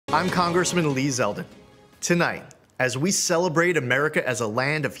I'm Congressman Lee Zeldin. Tonight, as we celebrate America as a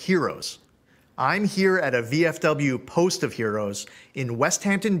land of heroes, I'm here at a VFW Post of Heroes in West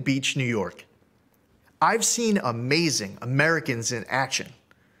Hampton Beach, New York. I've seen amazing Americans in action,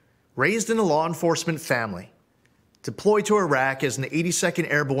 raised in a law enforcement family, deployed to Iraq as an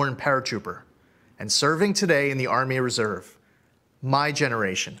 82nd Airborne paratrooper, and serving today in the Army Reserve. My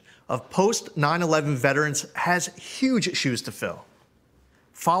generation of post-9/11 veterans has huge shoes to fill,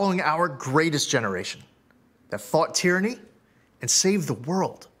 following our greatest generation that fought tyranny and saved the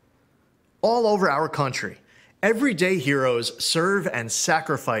world. All over our country, everyday heroes serve and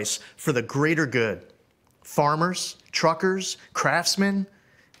sacrifice for the greater good. Farmers, truckers, craftsmen,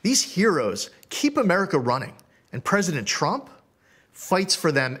 these heroes keep America running, and President Trump fights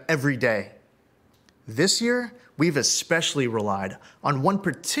for them every day. This year, we've especially relied on one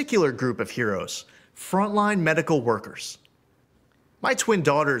particular group of heroes, frontline medical workers. My twin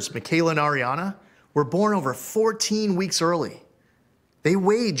daughters, Michaela and Ariana, were born over 14 weeks early. They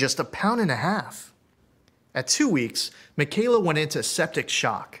weighed just 1.5 pounds. At 2 weeks, Michaela went into septic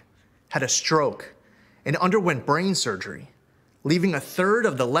shock, had a stroke, and underwent brain surgery, leaving 1/3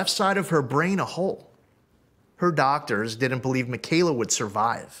 of the left side of her brain a hole. Her doctors didn't believe Michaela would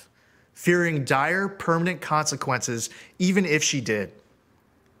survive, fearing dire permanent consequences even if she did.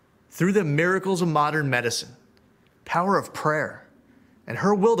 Through the miracles of modern medicine, power of prayer, and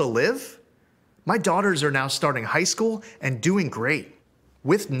her will to live, my daughters are now starting high school and doing great,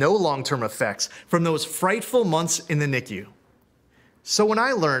 with no long-term effects from those frightful months in the NICU. So when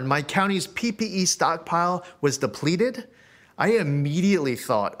I learned my county's PPE stockpile was depleted, I immediately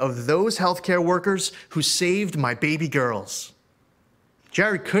thought of those healthcare workers who saved my baby girls.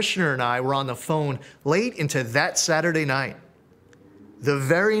 Jared Kushner and I were on the phone late into that Saturday night. The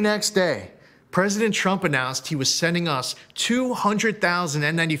very next day, President Trump announced he was sending us 200,000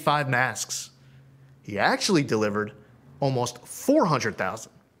 N95 masks. He actually delivered almost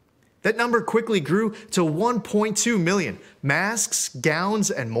 400,000. That number quickly grew to 1.2 million masks,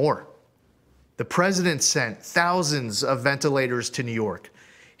 gowns, and more. The president sent thousands of ventilators to New York.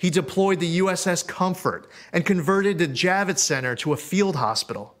 He deployed the USS Comfort and converted the Javits Center to a field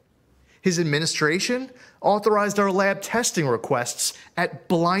hospital. His administration authorized our lab testing requests at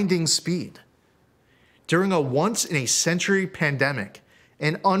blinding speed. During a once-in-a-century pandemic,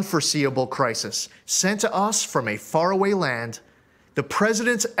 an unforeseeable crisis sent to us from a faraway land, the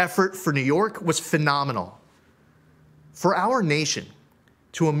president's effort for New York was phenomenal. For our nation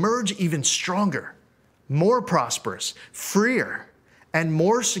to emerge even stronger, more prosperous, freer, and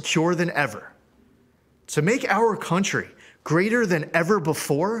more secure than ever. To make our country greater than ever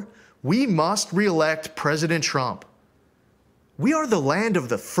before, we must re-elect President Trump. We are the land of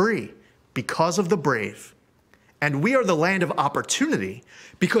the free because of the brave. And we are the land of opportunity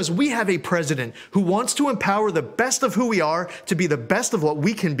because we have a president who wants to empower the best of who we are to be the best of what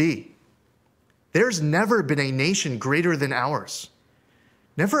we can be. There's never been a nation greater than ours.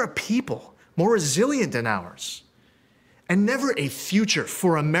 Never a people more resilient than ours. And never a future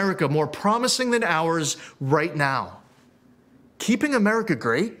for America more promising than ours right now. Keeping America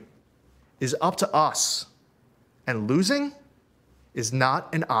great is up to us, and losing is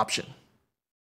not an option.